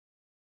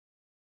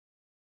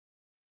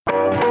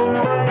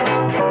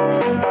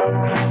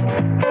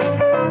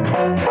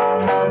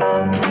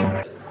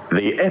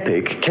The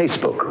epic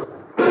Casebook.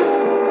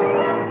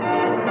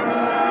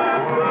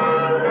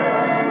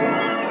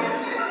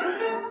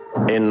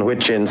 In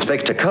which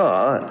Inspector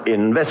Carr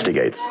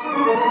investigates.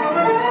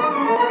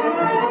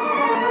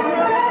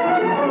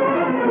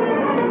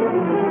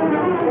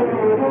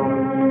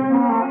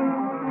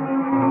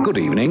 Good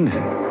evening.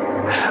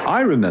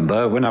 I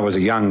remember when I was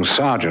a young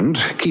sergeant,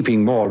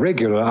 keeping more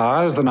regular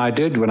hours than I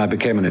did when I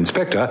became an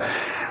inspector,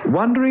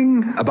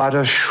 wondering about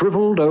a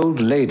shriveled old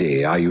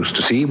lady I used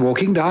to see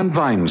walking down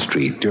Vine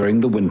Street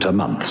during the winter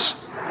months.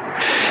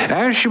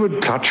 As she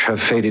would clutch her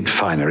faded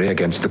finery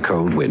against the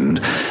cold wind,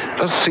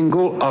 a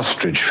single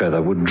ostrich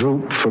feather would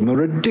droop from a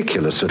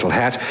ridiculous little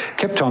hat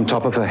kept on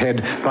top of her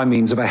head by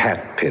means of a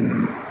hat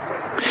pin.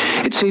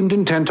 It seemed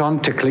intent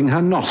on tickling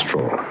her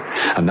nostril,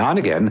 and now and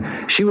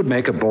again she would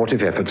make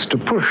abortive efforts to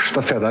push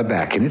the feather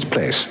back in its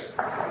place.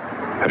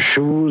 Her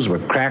shoes were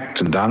cracked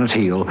and down at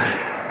heel,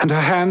 and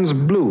her hands,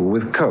 blue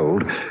with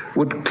cold,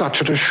 would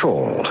clutch at a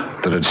shawl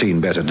that had seen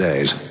better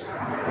days.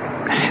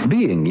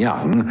 Being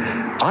young,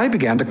 I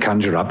began to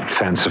conjure up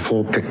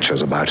fanciful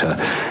pictures about her.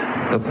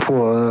 A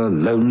poor,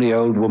 lonely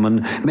old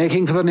woman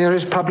making for the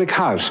nearest public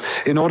house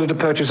in order to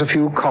purchase a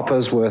few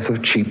coppers' worth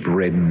of cheap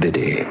red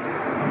biddy.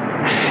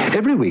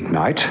 Every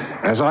weeknight,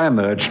 as I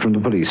emerged from the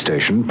police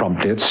station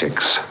promptly at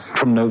 6,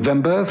 from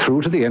November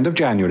through to the end of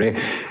January,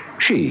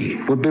 she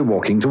would be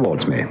walking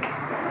towards me.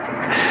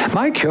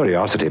 My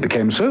curiosity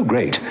became so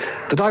great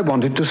that I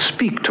wanted to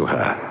speak to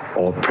her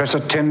or press a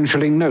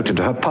 10-shilling note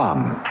into her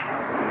palm.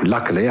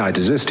 Luckily, I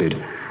desisted.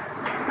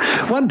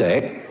 One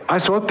day, I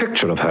saw a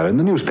picture of her in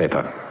the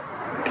newspaper.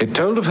 It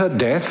told of her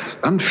death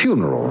and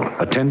funeral,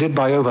 attended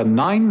by over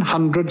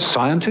 900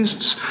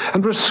 scientists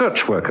and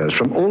research workers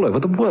from all over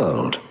the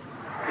world.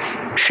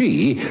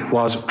 She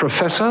was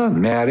Professor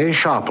Mary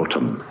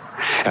Sharpleton,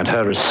 and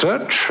her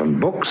research and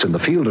books in the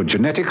field of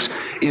genetics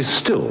is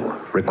still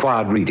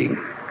required reading.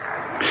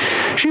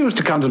 She used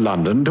to come to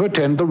London to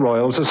attend the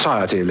Royal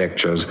Society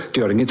lectures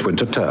during its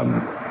winter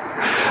term.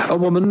 A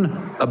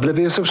woman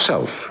oblivious of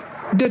self,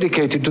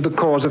 dedicated to the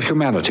cause of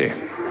humanity.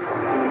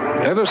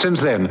 Ever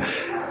since then,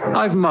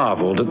 I've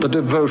marveled at the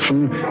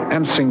devotion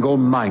and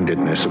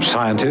single-mindedness of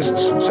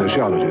scientists and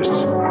sociologists.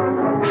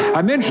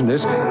 I mention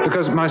this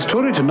because my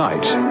story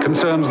tonight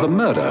concerns the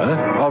murder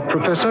of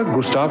Professor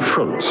Gustav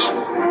Schultz.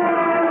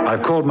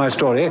 I've called my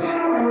story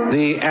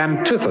The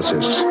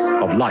Antithesis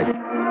of Life.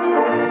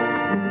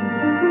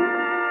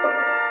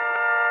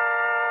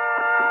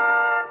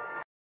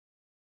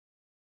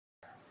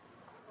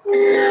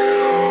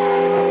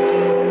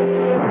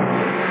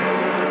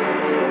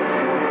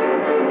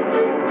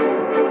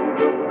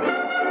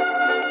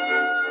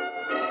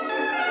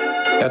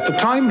 At the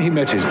time he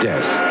met his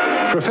death,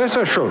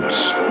 Professor Schultz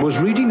was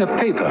reading a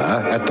paper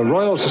at the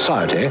Royal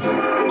Society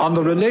on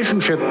the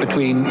relationship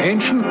between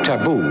ancient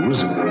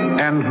taboos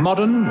and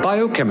modern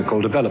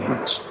biochemical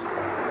developments.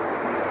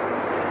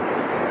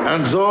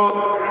 And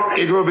so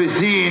it will be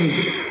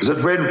seen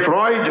that when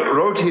Freud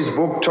wrote his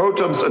book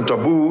Totems and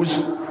Taboos,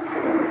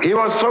 he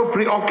was so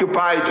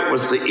preoccupied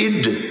with the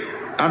id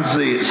and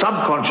the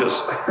subconscious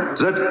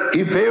that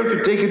he failed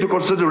to take into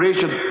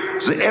consideration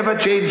the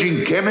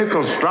ever-changing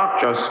chemical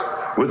structures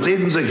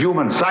within the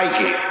human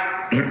psyche.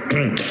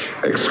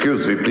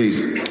 Excuse me,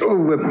 please.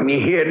 Oh,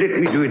 here, let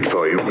me do it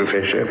for you,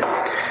 Professor.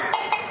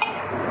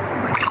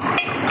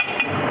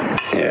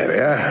 There we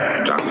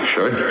are.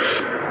 Dankeschön.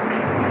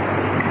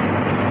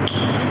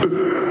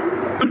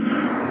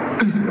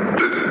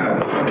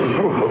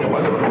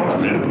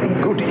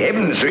 Good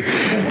heavens,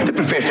 the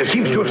Professor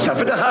seems to have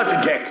suffered a heart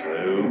attack.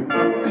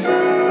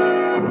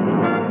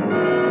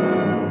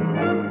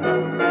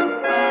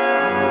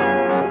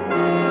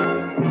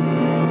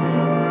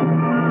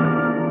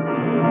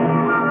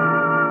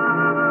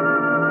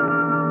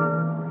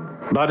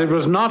 But it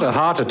was not a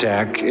heart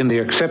attack in the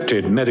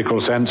accepted medical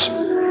sense.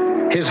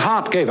 His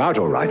heart gave out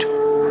all right.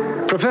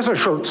 Professor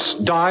Schultz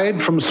died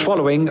from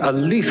swallowing a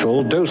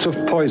lethal dose of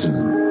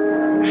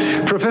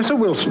poison. Professor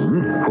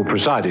Wilson, who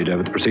presided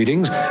over the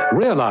proceedings,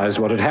 realized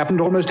what had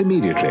happened almost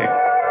immediately.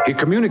 He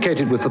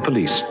communicated with the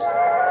police.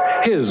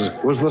 His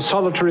was the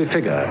solitary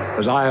figure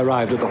as I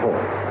arrived at the hall.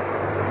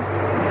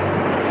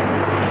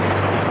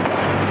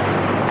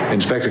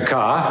 Inspector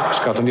Carr,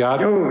 Scotland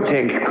Yard. Oh,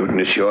 thank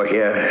goodness you're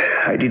here.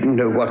 I didn't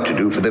know what to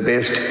do for the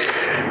best.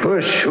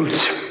 Poor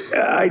Schultz.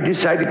 I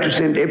decided to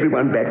send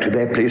everyone back to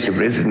their place of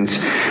residence.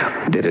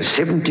 There are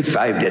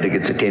 75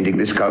 delegates attending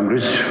this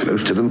Congress,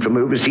 most of them from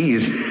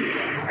overseas.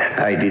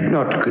 I did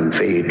not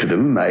convey to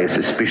them my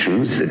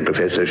suspicions that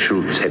Professor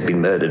Schultz had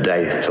been murdered.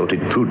 I thought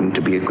it prudent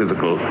to be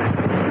equivocal.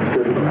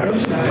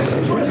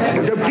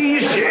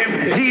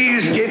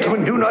 Please,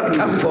 gentlemen, do not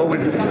come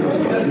forward.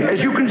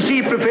 As you can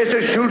see,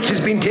 Professor Schultz has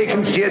been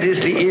taken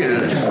seriously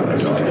ill.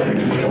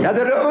 Now,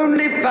 there are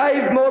only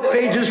 5 more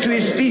pages to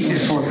his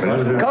thesis.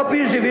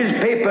 Copies of his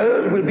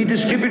paper will be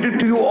distributed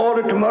to you all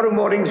at tomorrow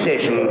morning's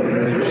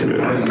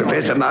session.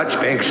 Professor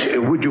Marchbanks,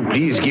 would you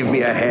please give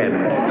me a hand?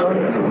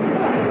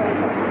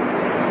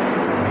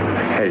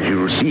 As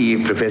you'll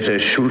see, Professor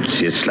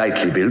Schultz is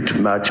slightly built.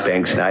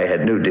 Marchbanks and I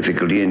had no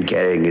difficulty in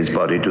carrying his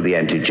body to the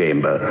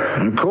antechamber.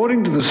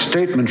 According to the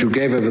statement you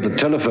gave over the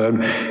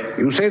telephone,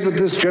 you say that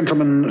this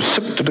gentleman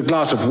sipped at a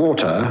glass of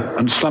water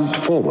and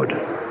slumped forward.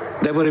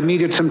 There were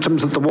immediate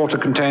symptoms that the water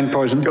contained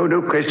poison? Oh,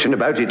 no question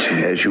about it.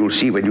 As you'll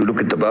see when you look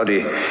at the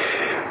body,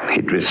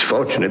 it was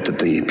fortunate that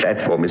the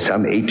platform is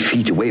some 8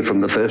 feet away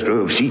from the first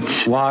row of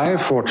seats. Why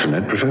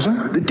fortunate,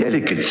 Professor? The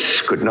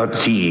delegates could not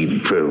see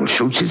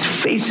Schultz's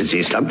face as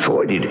he slumped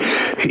forward.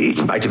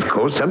 It might have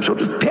caused some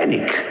sort of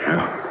panic.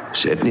 Oh.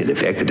 Certainly the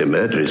fact that a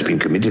murder has been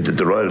committed at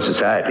the Royal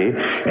Society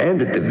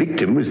and that the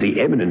victim was the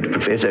eminent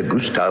Professor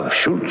Gustav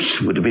Schultz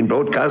would have been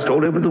broadcast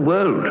all over the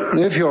world.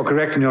 If you're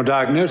correct in your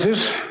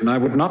diagnosis, and I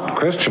would not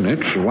question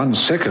it for 1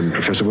 second,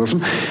 Professor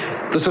Wilson,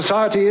 the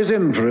Society is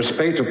in for a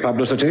spate of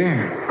publicity.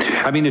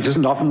 I mean, it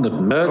isn't often that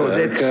murder...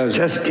 Oh, that's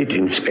just it,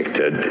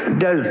 Inspector.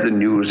 Does the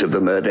news of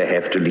the murder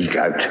have to leak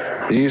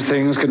out? These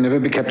things can never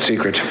be kept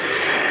secret.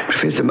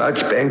 Professor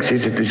Marchbanks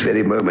is at this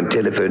very moment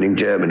telephoning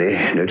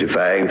Germany,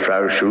 notifying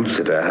Frau Schultz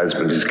that her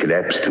husband has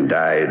collapsed and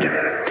died.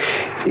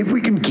 If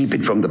we can keep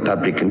it from the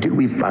public until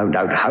we've found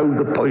out how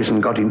the poison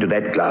got into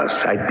that glass,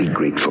 I'd be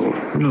grateful.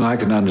 Well, I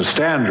can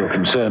understand your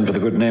concern for the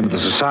good name of the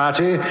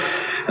Society,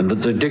 and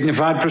that the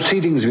dignified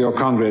proceedings of your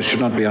Congress should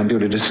not be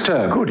unduly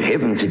disturbed. Good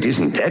heavens, it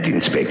isn't that,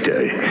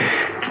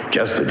 Inspector.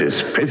 Just that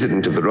as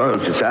President of the Royal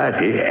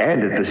Society,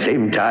 and at the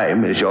same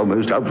time as your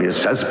most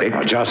obvious suspect...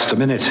 Oh, just a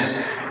minute.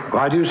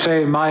 Why do you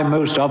say my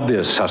most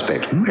obvious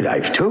suspect? Well,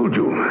 I've told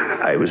you.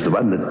 I was the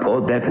one that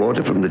poured that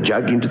water from the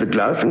jug into the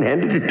glass and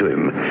handed it to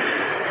him.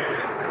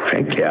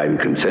 Frankly, I'm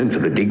concerned for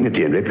the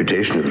dignity and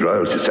reputation of the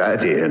Royal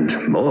Society,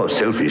 and more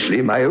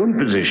selfishly, my own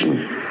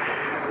position.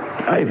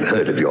 I've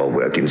heard of your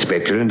work,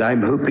 Inspector, and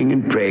I'm hoping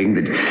and praying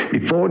that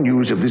before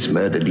news of this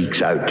murder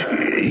leaks out,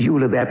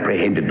 you'll have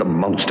apprehended the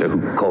monster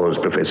who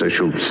caused Professor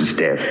Schultz's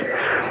death.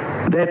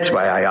 That's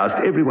why I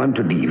asked everyone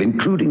to leave,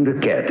 including the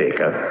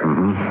caretaker.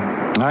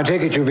 Mm-hmm. I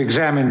take it you've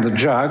examined the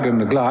jug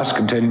and the glass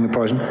containing the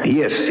poison?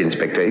 Yes,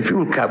 Inspector, if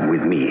you'll come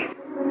with me.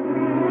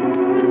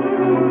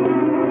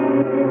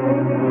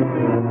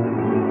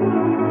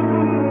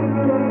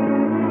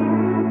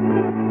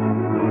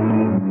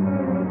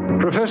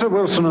 Professor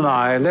Wilson and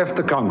I left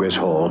the Congress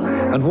Hall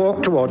and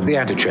walked towards the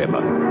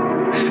antechamber.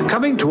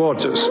 Coming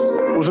towards us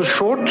was a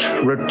short,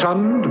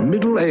 rotund,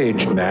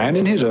 middle-aged man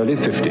in his early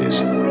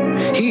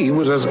 50s. He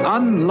was as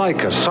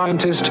unlike a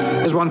scientist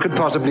as one could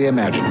possibly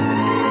imagine.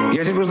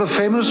 Yet it was the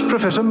famous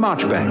Professor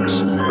Marchbanks,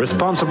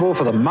 responsible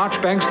for the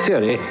Marchbanks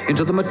theory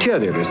into the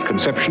materialist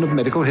conception of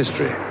medical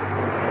history.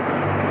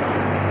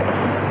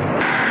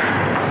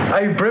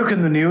 I've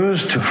broken the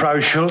news to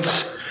Frau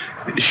Schultz.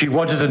 She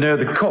wanted to know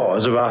the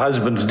cause of her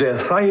husband's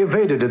death. I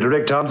evaded a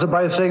direct answer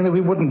by saying that we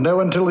wouldn't know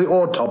until the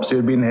autopsy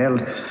had been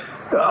held.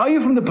 Are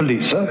you from the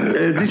police,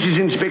 sir? This is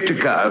Inspector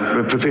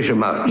Carr, Professor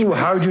March. Oh,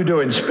 how do you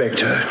do,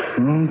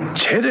 Inspector?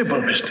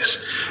 Terrible business.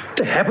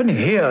 To happen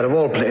here, of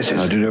all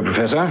places. How do you know,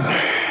 Professor?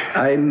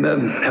 I'm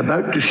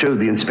about to show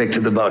the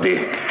Inspector the body.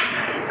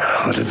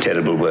 What a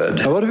terrible word.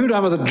 Now, what have you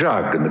done with the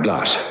jug and the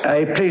glass?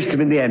 I placed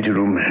them in the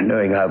anteroom,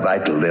 knowing how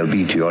vital they'll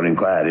be to your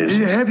inquiries.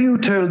 Have you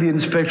told the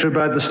Inspector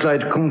about the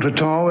slight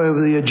contretemps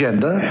over the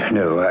agenda?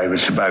 No, I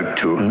was about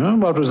to.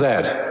 What was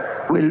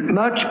that? Well,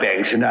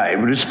 Marchbanks and I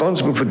were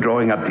responsible for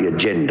drawing up the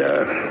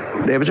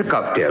agenda. There was a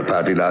cocktail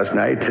party last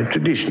night, a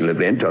traditional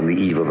event on the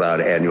eve of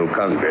our annual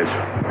Congress.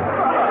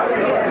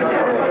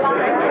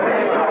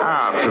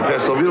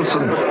 Professor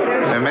Wilson,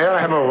 may I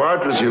have a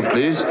word with you,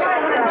 please?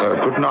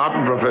 Guten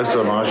Abend,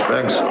 Professor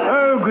Marchbanks.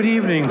 Oh, good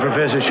evening,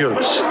 Professor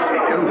Schultz.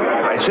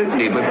 I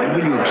certainly, but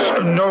will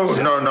you...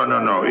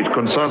 No. It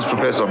concerns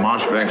Professor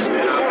Marchbanks.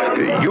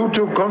 You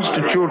two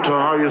constitute,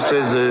 how you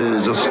say,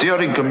 the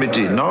steering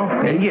committee, no?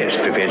 Yes,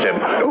 Professor.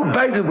 Oh,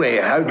 by the way,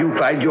 how do you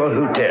find your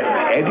hotel?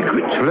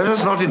 Adequate? Let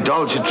us not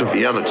indulge in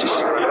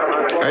trivialities.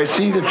 I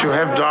see that you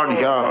have down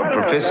here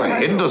Professor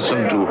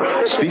Henderson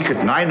to speak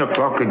at 9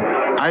 o'clock, and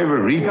I will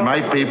read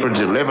my paper at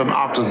 11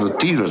 after the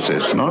tea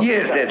recess, no?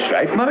 Yes, that's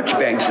right.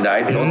 Marchbanks and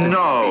I thought...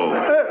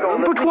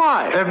 No. But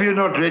why? Have you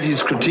not read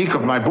his critique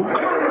of my book?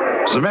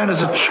 The man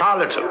is a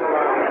charlatan.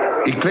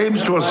 He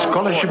claims to a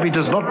scholarship he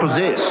does not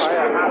possess.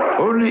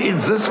 Only in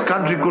this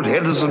country could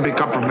Henderson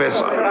become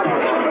professor.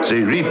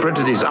 They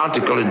reprinted his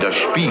article in Der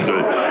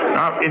Spiegel.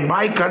 Now, in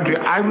my country,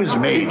 I was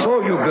made...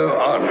 Before you go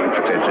on,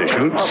 Professor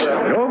Schultz,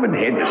 Norman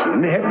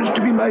Henderson happens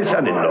to be my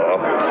son-in-law.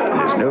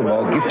 There's no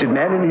more gifted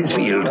man in his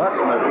field.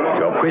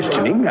 You're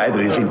questioning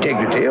either his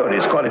integrity or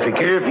his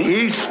qualification. If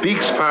he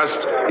speaks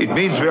first, it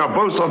means we are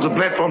both on the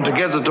platform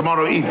together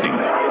tomorrow evening.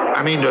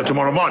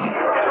 Tomorrow morning.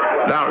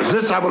 Now,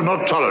 this I will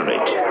not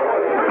tolerate.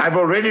 I've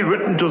already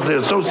written to the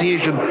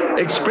association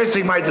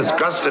expressing my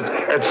disgust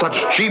at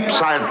such cheap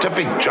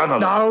scientific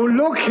journalism. Now,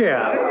 look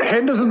here.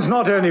 Henderson's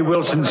not only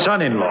Wilson's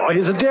son-in-law,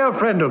 he's a dear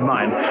friend of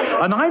mine.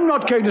 And I'm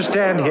not going to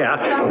stand here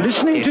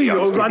listening to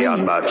you running...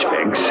 on,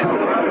 Marchbanks.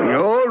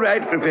 All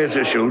right,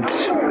 Professor Schultz.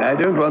 I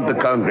don't want the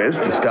Congress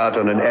to start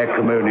on an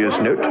acrimonious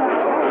note.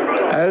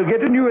 I'll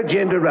get a new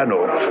agenda run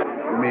off.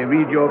 You may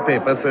read your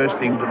paper first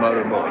thing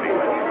tomorrow morning.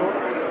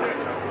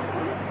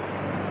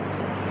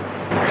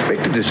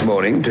 expected this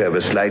morning to have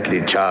a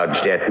slightly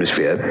charged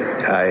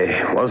atmosphere.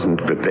 I wasn't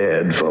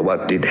prepared for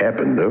what did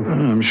happen, though.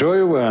 I'm sure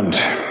you weren't.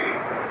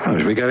 Oh,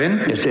 should we go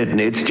in? Yes,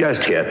 certainly. It's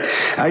just here.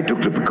 I took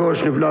the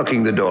precaution of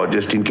locking the door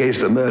just in case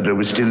the murderer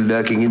was still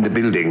lurking in the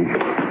building.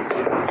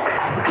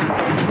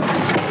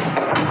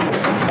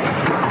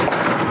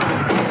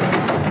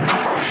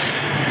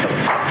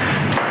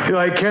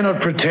 I cannot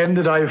pretend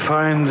that I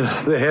find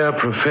the Herr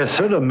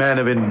Professor a man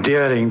of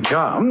endearing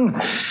charm,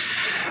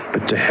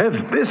 but to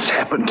have this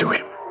happen to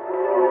him.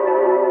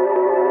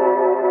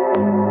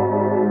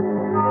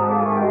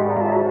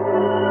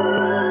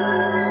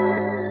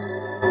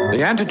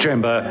 The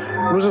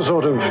antechamber was a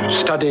sort of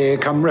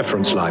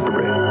study-cum-reference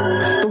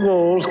library. The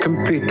walls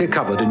completely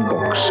covered in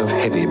books of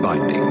heavy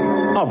binding.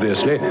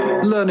 Obviously,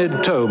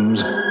 learned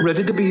tomes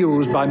ready to be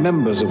used by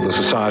members of the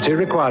society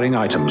requiring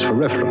items for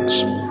reference.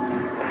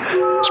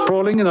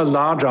 Sprawling in a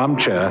large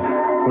armchair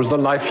was the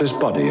lifeless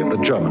body of the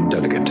German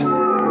delegate.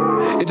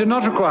 It did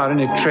not require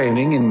any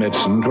training in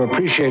medicine to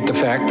appreciate the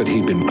fact that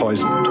he'd been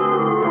poisoned.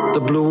 The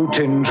blue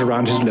tinge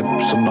around his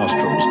lips and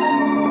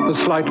nostrils,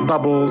 the slight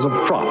bubbles of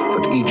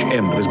froth at each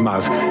end of his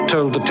mouth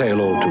told the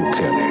tale all too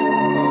clearly.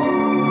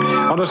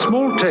 On a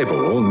small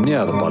table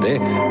near the body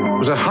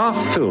was a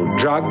half-filled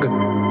jug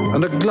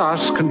and a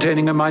glass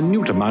containing a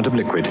minute amount of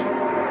liquid.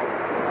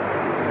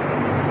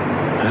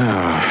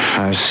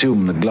 I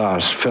assume the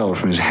glass fell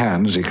from his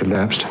hand as he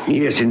collapsed.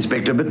 Yes,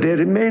 Inspector, but there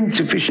remained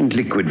sufficient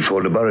liquid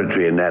for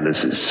laboratory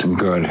analysis.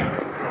 Good.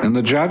 And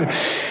the jug?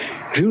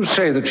 If you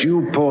say that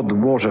you poured the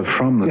water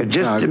from the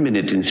Just jug... a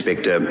minute,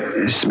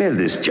 Inspector. Smell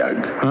this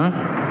jug. Huh?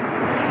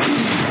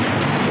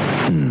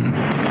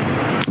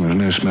 There's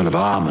no smell of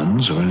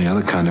almonds or any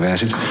other kind of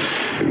acid.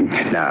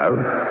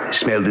 Now,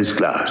 smell this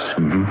glass.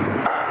 Mm-hmm.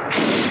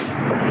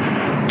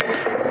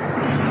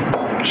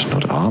 It's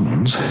not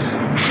almonds.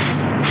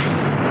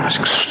 That's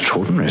an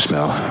extraordinary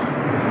smell.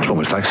 It's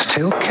almost like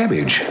stale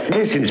cabbage.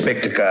 Yes,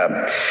 Inspector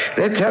Carr.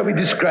 That's how we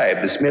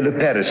describe the smell of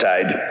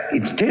parricide.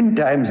 It's 10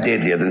 times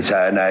deadlier than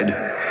cyanide.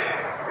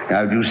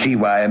 Now, do you see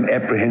why I'm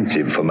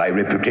apprehensive for my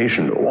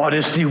reputation?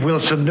 Honestly,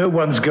 Wilson, no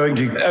one's going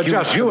to...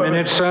 Just a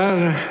minute,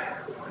 sir.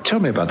 Tell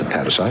me about the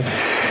parricide.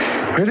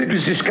 Well, it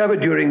was discovered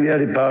during the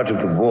early part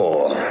of the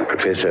war.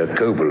 Professor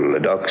Coble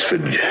at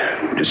Oxford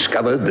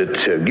discovered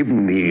that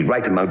given the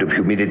right amount of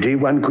humidity,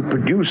 one could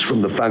produce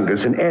from the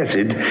fungus an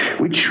acid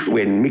which,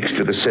 when mixed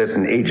with a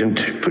certain agent,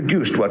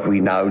 produced what we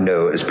now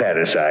know as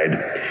parricide.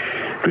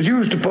 It was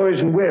used to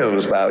poison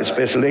wells by our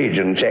special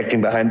agents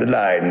acting behind the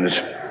lines.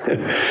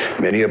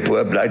 Many a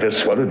poor blighter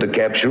swallowed the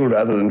capsule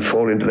rather than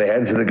fall into the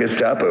hands of the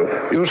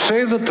Gestapo. You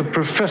say that the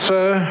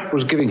professor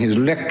was giving his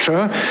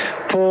lecture,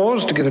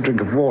 paused to get a drink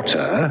of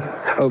water.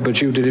 Oh,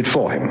 but you did it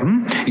for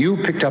him, You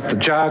picked up the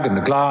jug and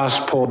the glass,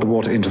 poured the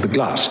water into the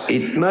glass.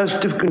 It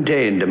must have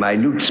contained a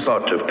minute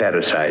spot of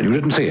parricide. You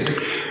didn't see it?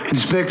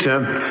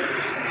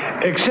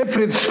 Inspector, except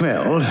for its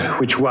smell,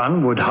 which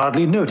one would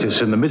hardly notice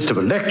in the midst of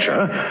a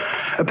lecture,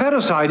 a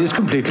parricide is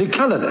completely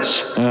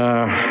colorless.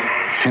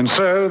 And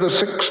so the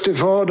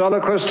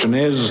 $64 question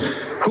is,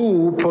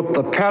 who put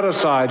the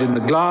parricide in the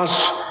glass,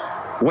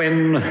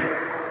 when,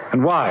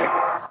 and why?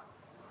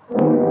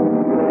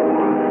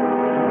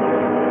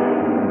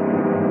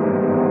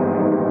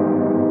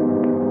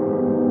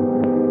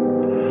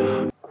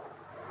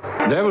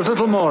 There was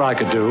little more I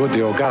could do at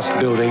the august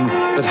building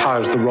that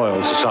housed the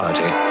Royal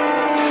Society.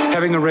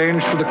 Having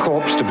arranged for the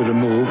corpse to be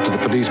removed to the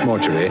police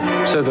mortuary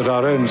so that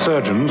our own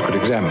surgeons could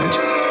examine it,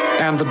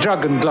 and the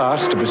jug and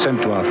glass to be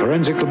sent to our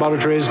forensic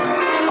laboratories,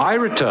 I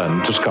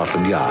returned to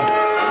Scotland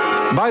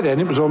Yard. By then,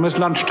 it was almost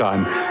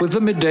lunchtime, with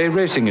the midday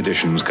racing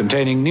editions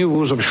containing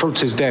news of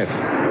Schultz's death.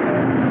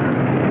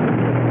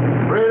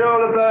 Read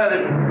all about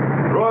it.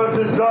 Royal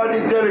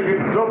Society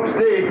delegate drops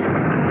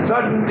dead.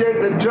 Sudden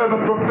death of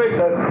German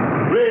professor.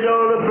 Read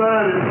all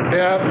about it.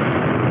 Yeah.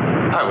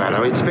 Oh,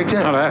 hello, Inspector.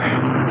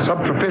 Hello.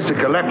 Some professor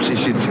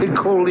collapses. You'd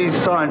think all these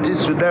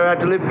scientists would know how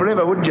to live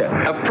forever, wouldn't you?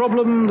 A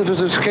problem that has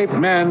escaped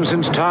man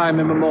since time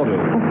immemorial.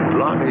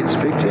 Blimey,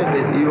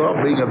 Inspector, you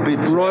are being a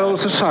bit... Royal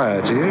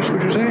Society, yes,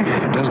 would you say?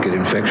 It does get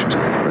infections.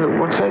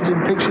 What's that,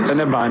 infections?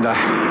 Never mind.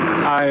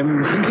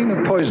 I'm thinking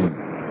of poison.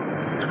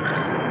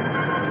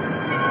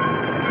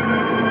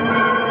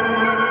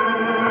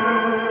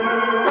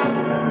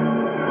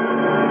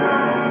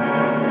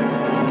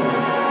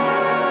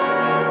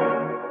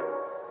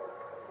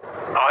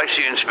 I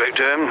see,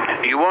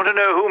 Inspector. You want to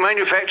know who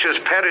manufactures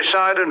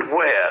parricide and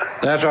where?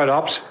 That's right,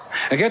 Ops.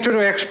 Get through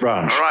to X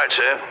branch. Right,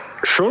 sir.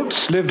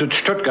 Schultz lived at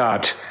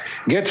Stuttgart.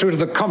 Get through to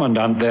the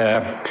commandant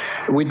there.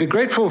 We'd be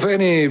grateful for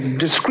any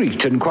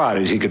discreet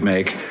inquiries he could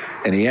make.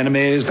 Any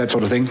enemies, that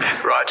sort of thing.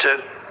 Right,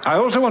 sir. I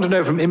also want to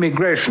know from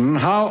immigration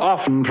how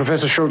often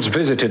Professor Schultz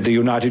visited the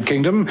United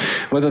Kingdom,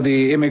 whether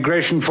the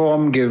immigration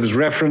form gives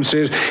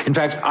references. In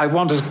fact, I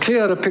want as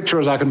clear a picture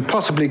as I can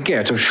possibly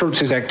get of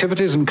Schultz's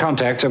activities and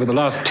contacts over the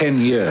last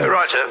 10 years.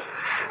 Right, sir.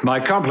 My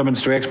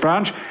compliments to X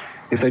branch.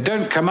 If they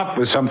don't come up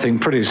with something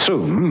pretty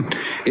soon,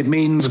 it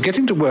means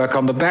getting to work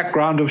on the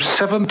background of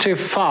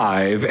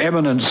 75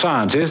 eminent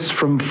scientists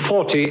from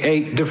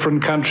 48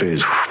 different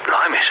countries.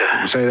 Blimey.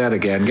 sir. Say that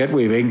again. Get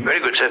weaving. Very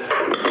good, sir.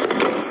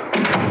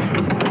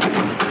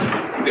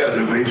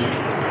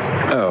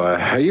 Oh,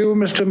 are you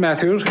Mr.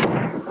 Matthews?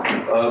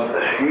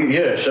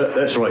 Yes,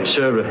 that's right,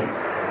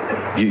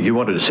 sir. You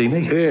wanted to see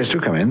me? Yes, do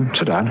come in.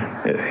 Sit down.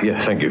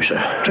 Yeah, thank you,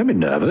 sir. Don't be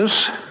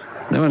nervous.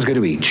 No one's going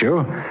to eat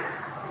you.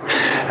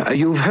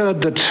 You've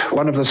heard that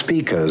one of the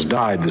speakers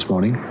died this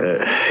morning?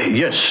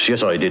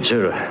 Yes, I did,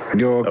 sir.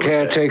 You're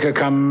caretaker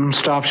come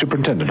staff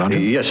superintendent, aren't you?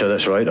 Yes, sir,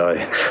 that's right.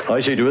 I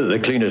see to it that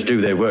the cleaners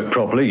do their work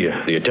properly.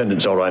 The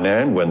attendants are on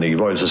hand when the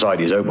Royal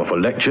Society is open for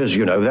lectures,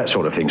 that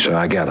sort of thing, sir. So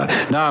I gather.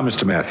 Now,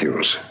 Mr.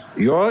 Matthews,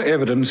 your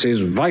evidence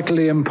is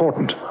vitally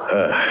important.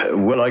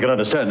 Well, I can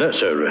understand that,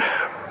 sir.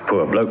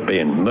 Poor bloke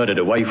being murdered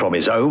away from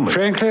his home.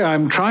 Frankly,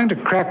 I'm trying to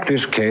crack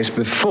this case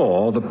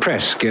before the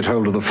press get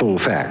hold of the full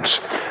facts.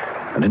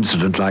 An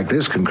incident like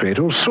this can create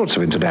all sorts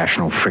of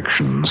international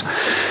frictions.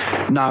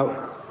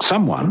 Now,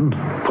 someone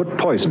put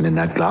poison in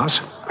that glass.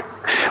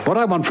 What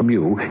I want from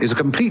you is a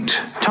complete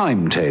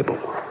timetable.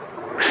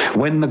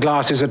 When the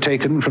glasses are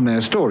taken from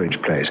their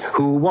storage place,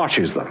 who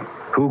washes them,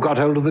 who got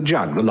hold of the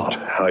jug, the lot.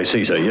 I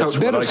see, sir, yes.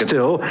 Better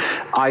still,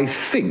 I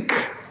think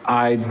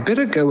I'd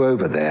better go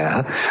over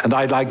there, and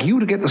I'd like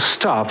you to get the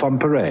staff on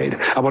parade.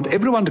 I want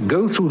everyone to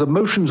go through the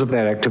motions of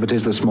their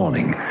activities this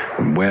morning.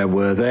 Where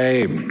were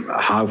they?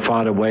 How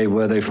far away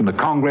were they from the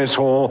Congress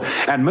Hall?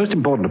 And most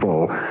important of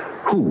all,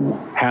 who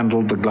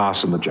handled the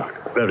glass and the jug?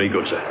 Very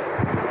good, sir.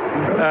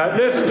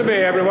 Listen to me,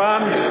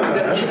 everyone.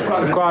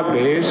 Quiet,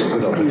 please.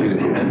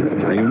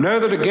 You know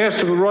that a guest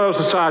of the Royal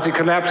Society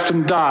collapsed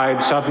and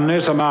died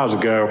suddenly some hours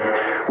ago.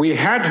 We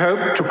had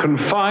hoped to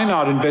confine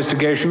our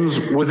investigations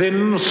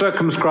within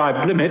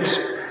circumscribed limits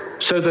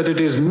so that it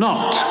is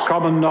not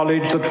common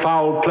knowledge that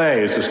foul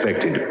play is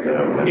suspected.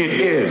 It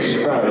is.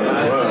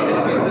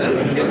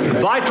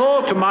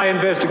 Vital to my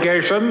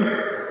investigation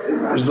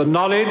is the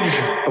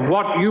knowledge of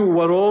what you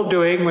were all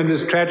doing when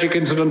this tragic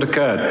incident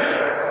occurred.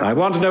 I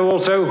want to know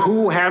also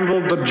who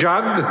handled the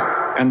jug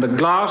and the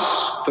glass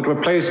that were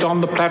placed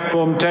on the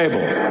platform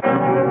table.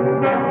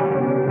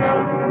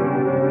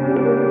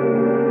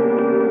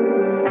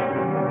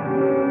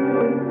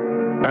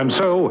 And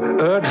so,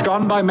 urged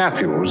on by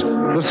Matthews,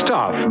 the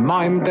staff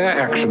mimed their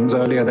actions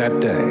earlier that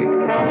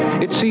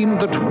day. It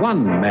seemed that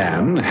one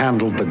man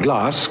handled the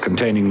glass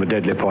containing the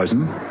deadly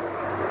poison.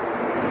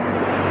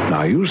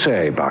 Now you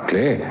say,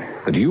 Buckley,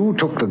 that you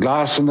took the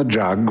glass and the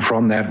jug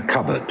from that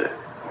cupboard,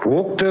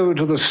 walked over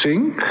to the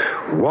sink,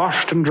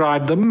 washed and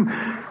dried them,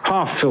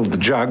 half-filled the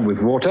jug with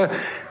water,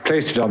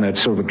 placed it on that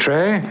silver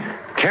tray,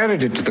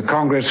 carried it to the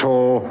Congress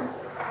Hall,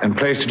 and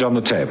placed it on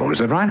the table. Is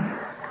that right?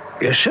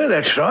 Yes, sir,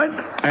 that's right.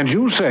 And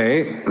you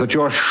say that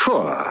you're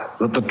sure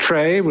that the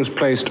tray was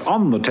placed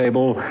on the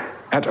table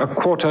at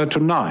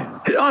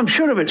 8:45. I'm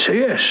sure of it, sir,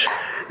 yes.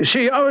 You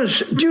see, I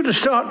was due to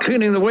start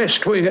cleaning the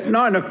West Wing at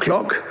 9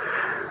 o'clock,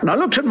 and I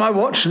looked at my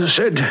watch and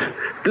said,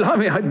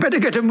 blimey, I'd better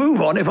get a move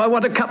on if I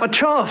want a cup of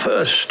cha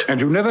first. And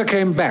you never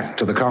came back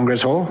to the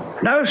Congress Hall?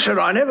 No, sir,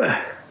 I never.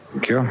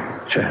 Thank you.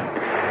 Sure.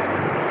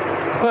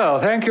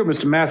 Well, thank you,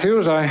 Mr.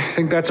 Matthews. I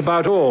think that's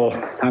about all.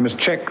 I must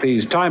check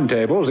these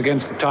timetables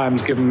against the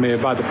times given me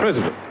by the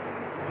President.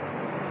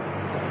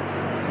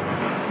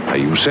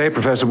 You say,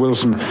 Professor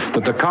Wilson,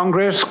 that the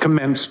Congress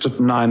commenced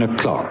at 9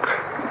 o'clock.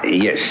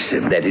 Yes,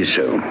 that is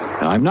so.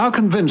 I'm now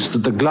convinced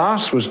that the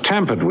glass was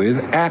tampered with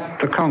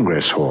at the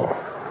Congress Hall.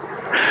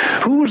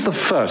 Who was the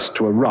first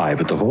to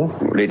arrive at the hall?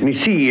 Let me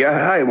see.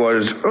 I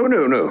was... Oh,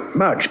 no.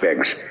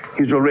 Marchbanks.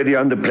 He was already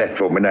on the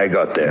platform when I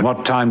got there.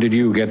 What time did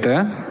you get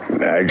there?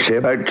 I'd say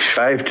about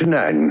 5 to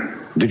 9.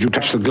 Did you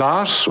touch the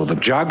glass or the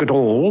jug at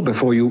all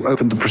before you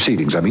opened the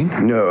proceedings, I mean?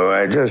 No,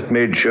 I just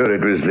made sure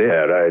it was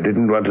there. I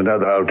didn't want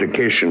another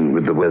altercation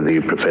with the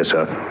worthy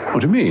professor. What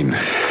do you mean?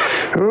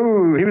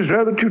 Oh, he was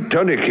rather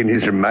Teutonic in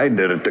his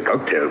reminder at the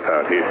cocktail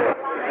party.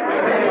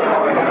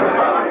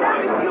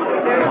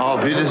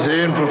 Auf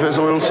Wiedersehen,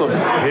 Professor Wilson.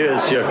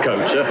 Here's your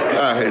coat, sir.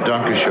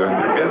 Danke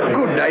schön.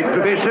 Good night,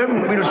 Professor.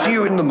 We'll see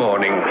you in the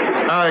morning.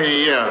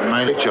 Yeah,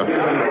 my lecture.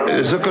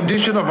 The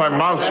condition of my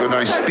mouth when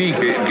I speak,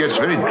 it gets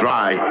very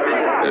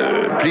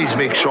dry. Please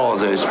make sure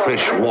there's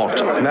fresh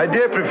water. My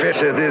dear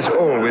Professor, there's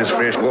always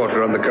fresh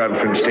water on the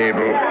conference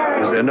table.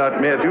 Is there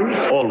not, Matthews?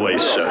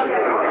 Always,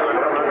 sir.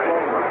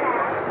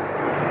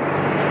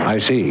 I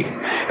see.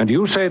 And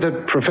you say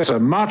that Professor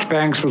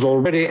Marchbanks was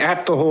already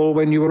at the hall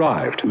when you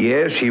arrived?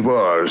 Yes, he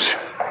was.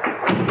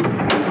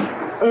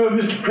 Oh,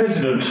 Mr.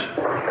 President,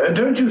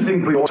 don't you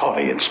think we ought...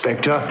 Sorry,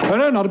 Inspector. Oh,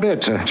 no, not a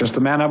bit. Just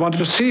the man I wanted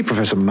to see,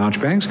 Professor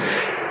Marchbanks.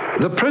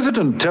 The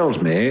President tells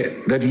me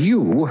that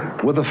you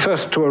were the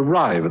first to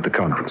arrive at the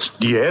conference.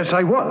 Yes,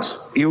 I was.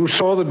 You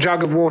saw the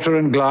jug of water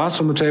and glass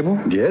on the table?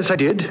 Yes, I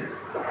did.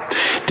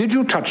 Did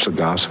you touch the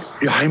glass?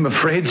 I'm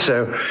afraid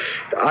so.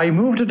 I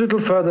moved a little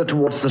further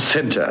towards the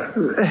center,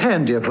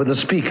 handier for the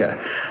speaker.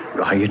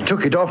 I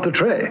took it off the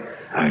tray.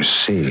 I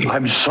see.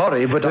 I'm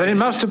sorry, but Then it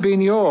must have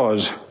been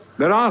yours.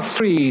 There are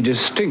 3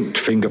 distinct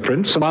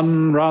fingerprints, and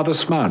one rather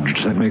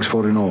smudged. That makes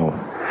 4 in all.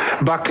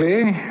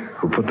 Buckley,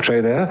 who put the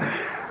tray there,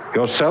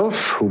 yourself,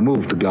 who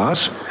moved the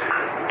glass,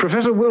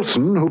 Professor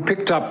Wilson, who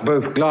picked up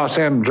both glass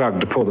and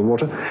jug to pour the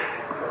water,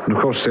 and, of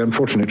course, the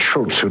unfortunate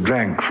Schultz, who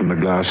drank from the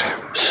glass.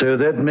 So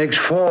that makes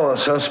 4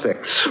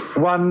 suspects.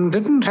 One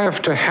didn't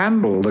have to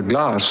handle the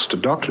glass to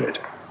doctor it.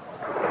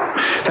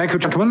 Thank you,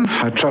 gentlemen.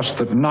 I trust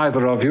that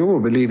neither of you will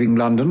be leaving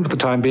London for the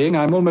time being.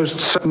 I'm almost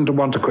certain to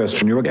want to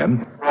question you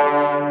again.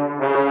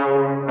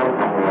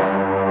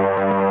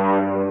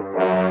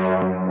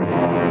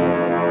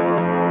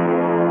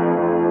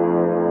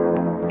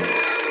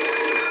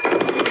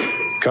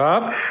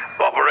 Carp?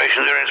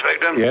 Operations here,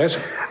 Inspector. Yes?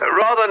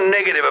 Rather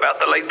negative about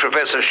the late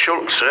Professor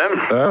Schultz, sir.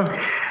 Oh?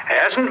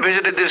 Hasn't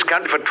visited this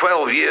country for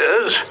 12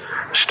 years.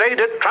 Stayed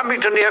at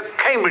Trumpington near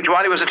Cambridge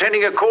while he was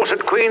attending a course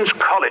at Queen's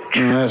College.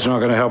 That's not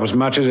going to help us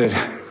much, is it?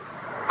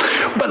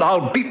 Well,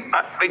 I'll be...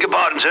 Beg your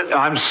pardon, sir.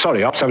 I'm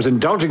sorry, Ops. I was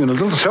indulging in a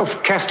little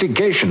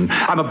self-castigation.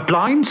 I'm a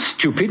blind,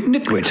 stupid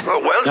nitwit.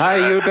 Well, Now,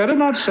 sir... you'd better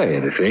not say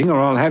anything,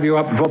 or I'll have you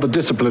up before the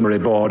disciplinary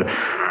board.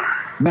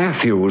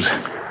 Matthews.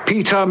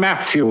 Peter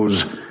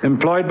Matthews,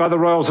 employed by the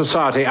Royal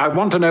Society. I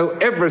want to know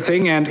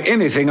everything and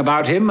anything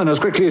about him, and as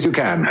quickly as you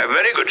can.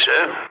 Very good,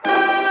 sir.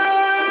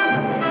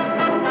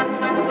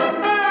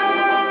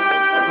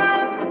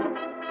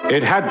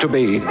 It had to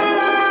be.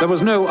 There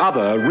was no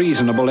other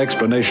reasonable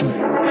explanation.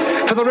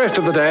 For the rest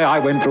of the day, I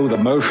went through the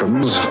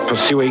motions,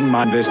 pursuing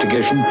my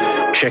investigation,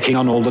 checking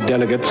on all the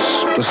delegates,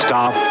 the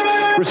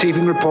staff,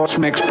 receiving reports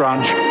from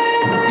ex-branch.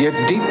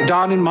 Yet deep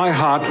down in my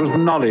heart was the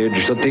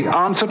knowledge that the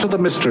answer to the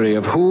mystery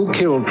of who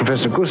killed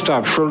Professor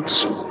Gustav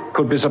Schultz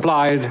could be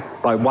supplied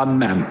by one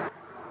man.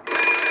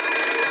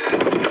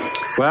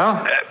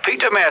 Well?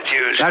 Peter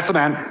Matthews. That's the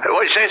man.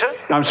 What did you say,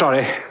 sir? I'm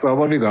sorry. Well,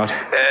 what have you got?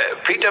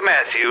 Peter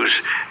Matthews,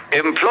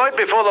 employed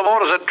before the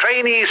war as a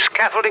trainee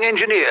scaffolding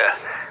engineer.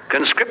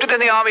 Conscripted in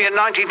the army in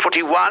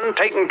 1941,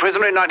 taken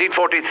prisoner in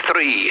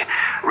 1943.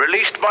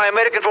 Released by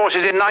American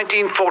forces in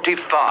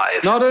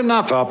 1945. Not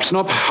enough, Ops.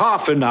 Not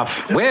half enough.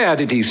 Where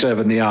did he serve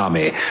in the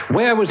army?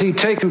 Where was he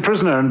taken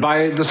prisoner? And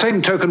by the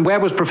same token, where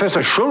was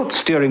Professor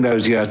Schultz during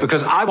those years?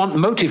 Because I want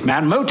motive,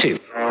 man, motive.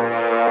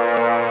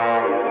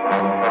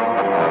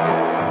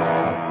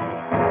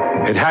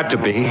 It had to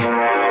be.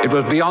 It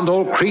was beyond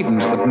all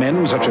credence that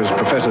men such as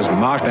Professors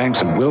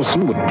Marchbanks and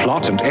Wilson would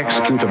plot and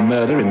execute a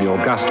murder in the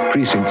august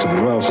precincts of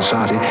the Royal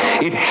Society.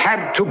 It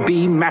had to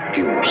be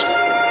Matthews.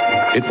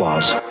 It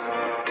was.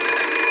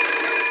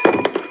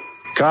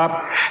 Carp.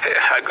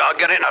 I'll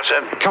get in now,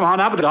 sir. Come on,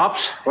 up with it,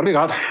 Ops. What have you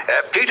got?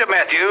 Peter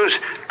Matthews,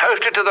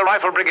 posted to the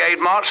Rifle Brigade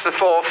March the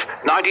 4th,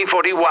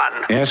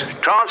 1941. Yes?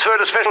 Transferred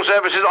to Special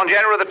Services on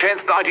January the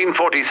 10th,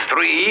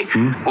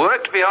 1943.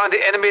 Worked behind the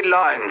enemy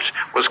lines.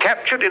 Was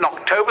captured in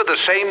October the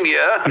same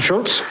year. And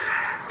Schultz?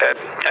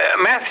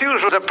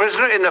 Matthews was a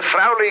prisoner in the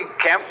Frowley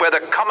camp where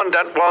the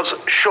commandant was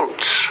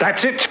Schultz.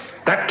 That's it.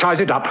 That ties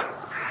it up.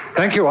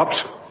 Thank you,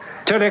 Ops.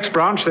 Tell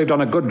ex-branch they've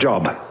done a good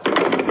job.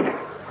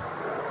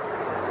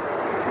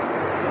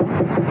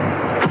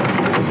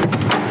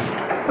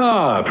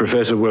 Ah,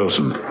 Professor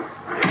Wilson.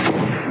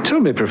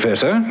 Tell me,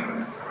 Professor,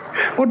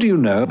 what do you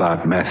know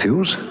about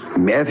Matthews?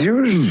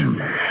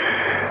 Matthews?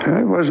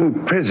 I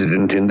wasn't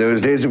president in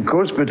those days, of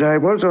course, but I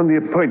was on the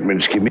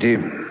appointments committee.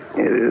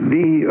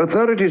 The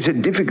authorities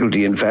had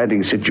difficulty in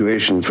finding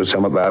situations for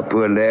some of our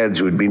poor lads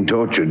who had been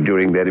tortured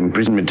during their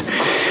imprisonment.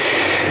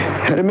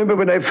 I remember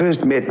when I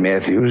first met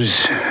Matthews,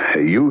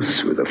 a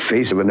youth with the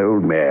face of an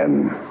old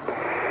man.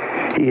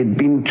 He had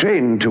been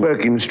trained to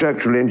work in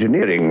structural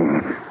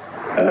engineering.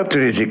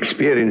 After his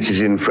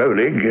experiences in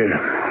Frolig,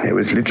 there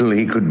was little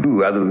he could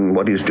do other than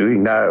what he's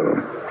doing now.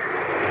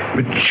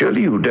 But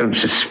surely you don't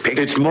suspect...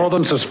 It's more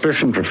than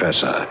suspicion,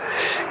 Professor.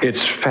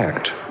 It's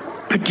fact.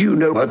 But you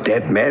know what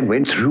that man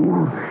went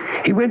through?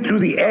 He went through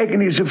the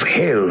agonies of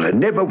hell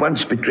and never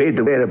once betrayed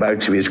the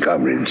whereabouts of his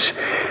comrades.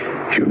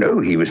 You know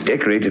he was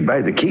decorated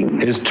by the king.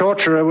 His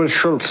torturer was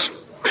Schultz.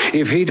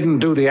 If he didn't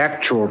do the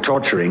actual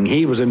torturing,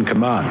 he was in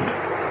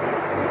command.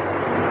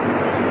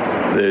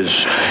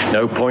 There's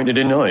no point in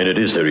denying it,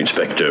 is there,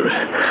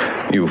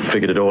 Inspector? You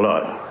figured it all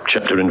out,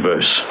 chapter and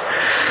verse.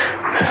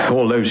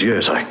 All those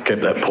years I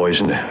kept that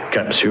poison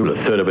capsule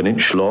 1/3 of an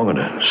inch long and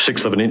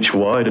 1/6 of an inch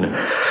wide, and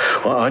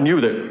I knew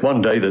that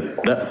one day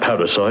that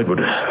powdercide would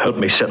help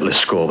me settle a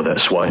score with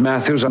that swine.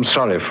 Matthews, I'm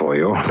sorry for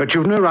you, but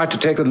you've no right to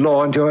take the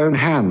law into your own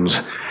hands.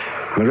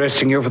 I'm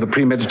arresting you for the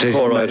premeditated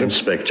All right, murder.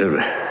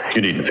 Inspector.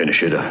 You needn't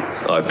finish it.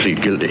 I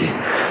plead guilty.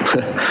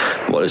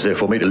 What is there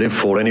for me to live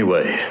for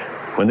anyway?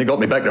 When they got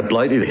me back to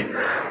Blighty,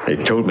 they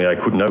told me I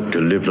couldn't hope to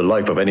live the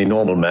life of any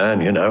normal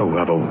man, you know,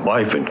 have a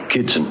wife and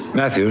kids and...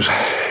 Matthews,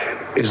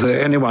 is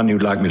there anyone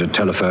you'd like me to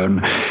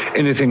telephone?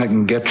 Anything I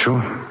can get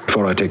you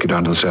before I take you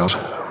down to the cells?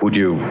 Would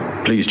you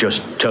please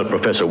just tell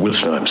Professor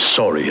Wilson I'm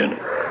sorry, and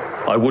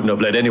I wouldn't have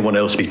let anyone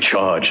else be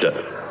charged.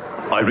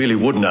 I really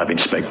wouldn't have,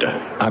 Inspector.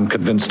 I'm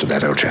convinced of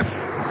that, old chap.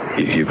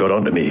 You got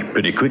onto me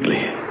pretty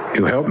quickly.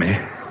 You helped me.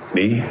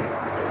 Me?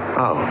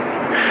 How?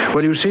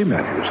 Well, you see,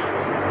 Matthews.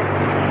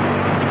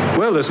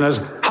 Well, listeners,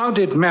 how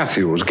did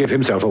Matthews give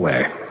himself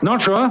away?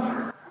 Not sure?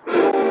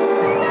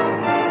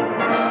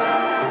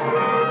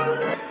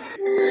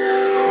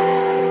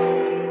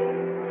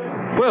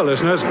 Well,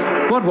 listeners,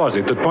 what was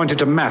it that pointed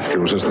to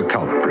Matthews as the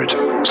culprit?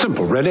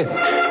 Simple, really.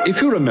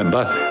 If you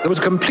remember, there was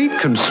a complete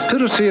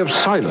conspiracy of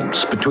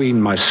silence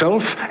between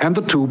myself and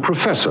the two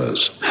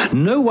professors.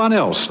 No one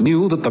else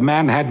knew that the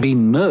man had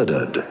been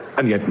murdered.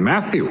 And yet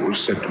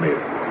Matthews said to me,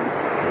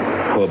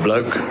 Poor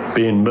bloke,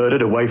 being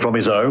murdered away from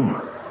his home.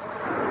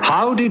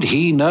 how did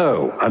he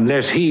know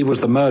unless he was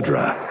the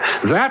murderer?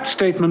 That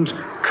statement,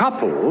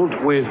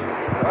 coupled with...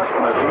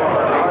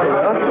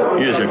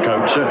 Here's your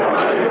coat,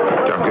 sir.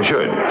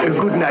 Dankeschön.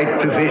 Good night,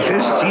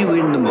 Professor. See you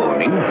in the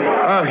morning.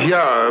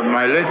 Yeah,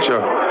 my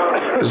lecture.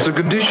 It's the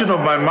condition of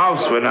my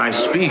mouth when I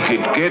speak.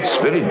 It gets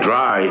very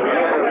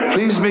dry.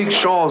 Please make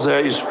sure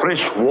there is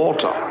fresh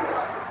water.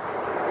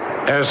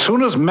 As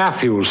soon as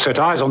Matthews set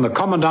eyes on the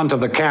commandant of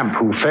the camp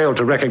who failed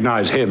to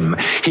recognize him,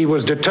 he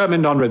was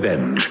determined on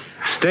revenge.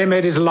 They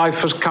made his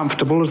life as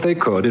comfortable as they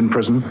could in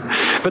prison,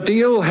 but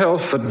the ill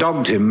health that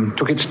dogged him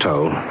took its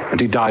toll, and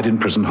he died in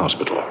prison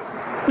hospital.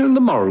 And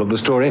the moral of the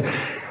story,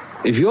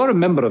 if you're a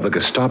member of the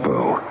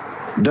Gestapo,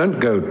 don't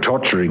go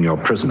torturing your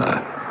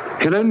prisoner.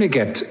 He'll only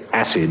get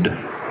acid.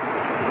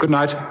 Good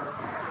night.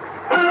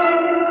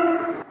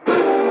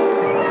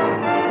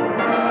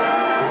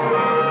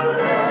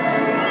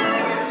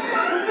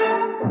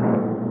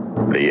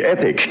 The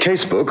epic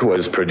Casebook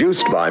was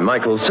produced by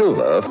Michael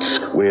Silver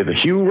with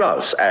Hugh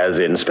Rouse as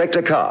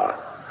Inspector Carr.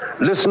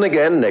 Listen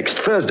again next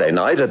Thursday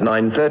night at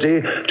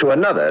 9:30 to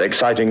another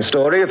exciting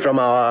story from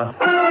our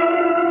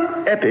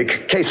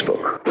epic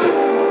Casebook.